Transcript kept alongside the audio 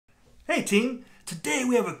Hey team, today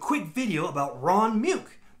we have a quick video about Ron Mueck,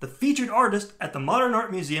 the featured artist at the Modern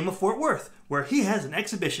Art Museum of Fort Worth, where he has an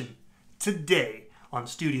exhibition today on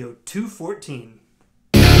Studio 214.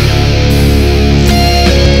 Are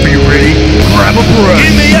you ready? Grab a brush.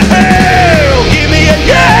 Give me a hell! Give me a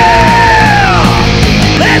yeah!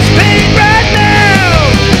 Let's paint right now!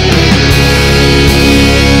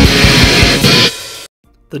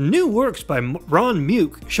 The new works by Ron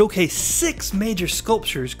Mueck showcase 6 major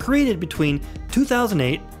sculptures created between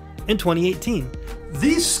 2008 and 2018.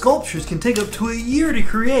 These sculptures can take up to a year to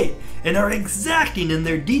create and are exacting in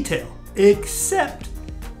their detail, except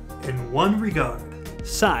in one regard: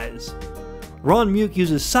 size. Ron Mueck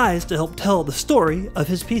uses size to help tell the story of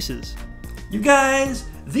his pieces. You guys,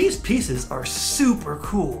 these pieces are super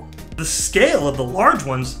cool. The scale of the large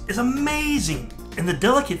ones is amazing, and the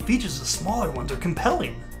delicate features of the smaller ones are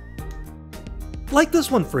compelling. Like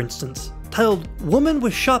this one, for instance, titled Woman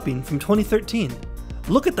Was Shopping from 2013.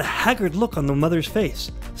 Look at the haggard look on the mother's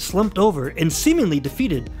face, slumped over and seemingly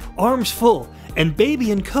defeated, arms full, and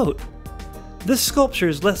baby in coat. This sculpture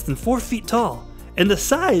is less than 4 feet tall, and the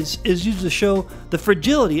size is used to show the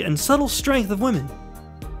fragility and subtle strength of women.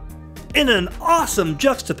 In an awesome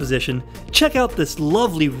juxtaposition, check out this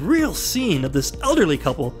lovely real scene of this elderly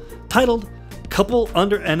couple titled Couple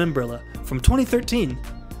Under an Umbrella from 2013.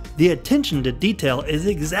 The attention to detail is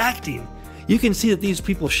exacting. You can see that these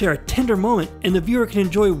people share a tender moment and the viewer can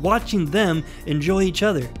enjoy watching them enjoy each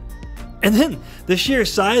other. And then, the sheer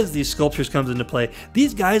size of these sculptures comes into play.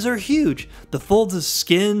 These guys are huge. The folds of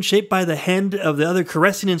skin shaped by the hand of the other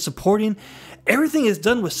caressing and supporting. Everything is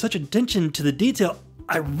done with such attention to the detail.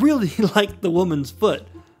 I really like the woman's foot.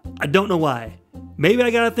 I don't know why. Maybe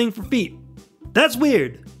I got a thing for feet. That's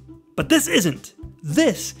weird. But this isn't.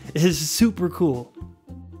 This is super cool.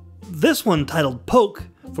 This one, titled Poke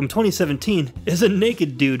from 2017, is a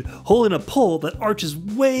naked dude holding a pole that arches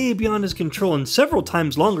way beyond his control and several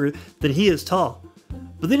times longer than he is tall.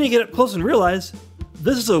 But then you get up close and realize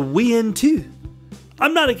this is a Wii too.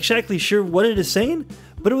 I'm not exactly sure what it is saying,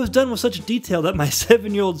 but it was done with such detail that my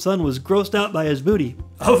 7-year-old son was grossed out by his booty.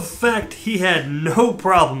 A fact he had no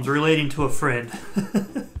problems relating to a friend.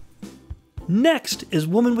 Next is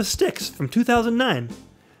Woman with Sticks from 2009.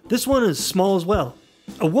 This one is small as well.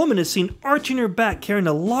 A woman is seen arching her back carrying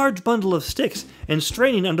a large bundle of sticks and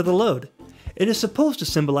straining under the load. It is supposed to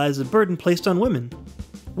symbolize the burden placed on women.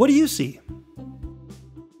 What do you see?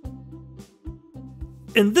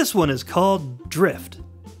 And this one is called Drift.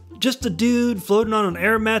 Just a dude floating on an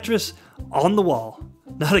air mattress on the wall.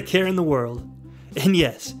 Not a care in the world. And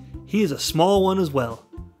yes, he is a small one as well.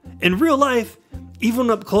 In real life, even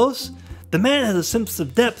up close, the man has a sense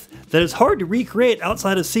of depth that is hard to recreate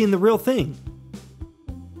outside of seeing the real thing.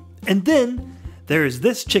 And then, there is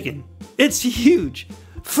this chicken. It's huge.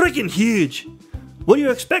 Freaking huge. What do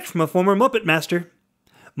you expect from a former Muppet Master?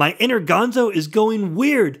 My inner Gonzo is going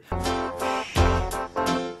weird.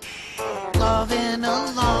 Love in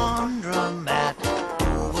a laundromat.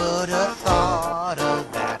 Who would have thought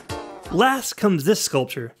of that? Last comes this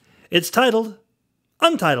sculpture. It's titled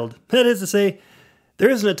Untitled. That is to say,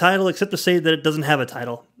 there isn't a title except to say that it doesn't have a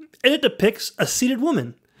title. And it depicts a seated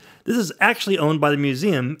woman. This is actually owned by the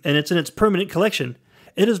museum, and it's in its permanent collection.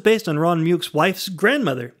 It is based on Ron Mueck's wife's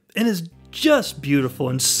grandmother, and is just beautiful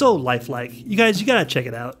and so lifelike. You guys, you gotta check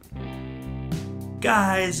it out.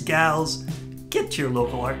 Guys, gals, get to your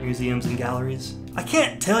local art museums and galleries. I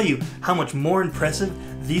can't tell you how much more impressive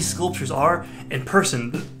these sculptures are in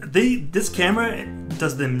person. This camera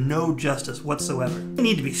does them no justice whatsoever. They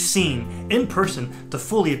need to be seen in person to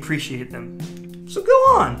fully appreciate them. So go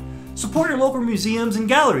on. Support your local museums and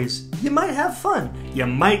galleries. You might have fun. You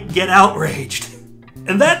might get outraged.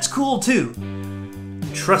 And that's cool too.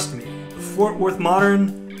 Trust me, Fort Worth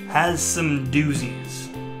Modern has some doozies.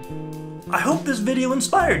 I hope this video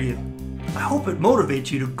inspired you. I hope it motivates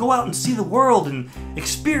you to go out and see the world and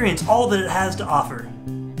experience all that it has to offer.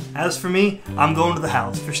 As for me, I'm going to the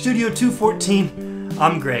house. For Studio 214,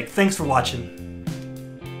 I'm Greg. Thanks for watching.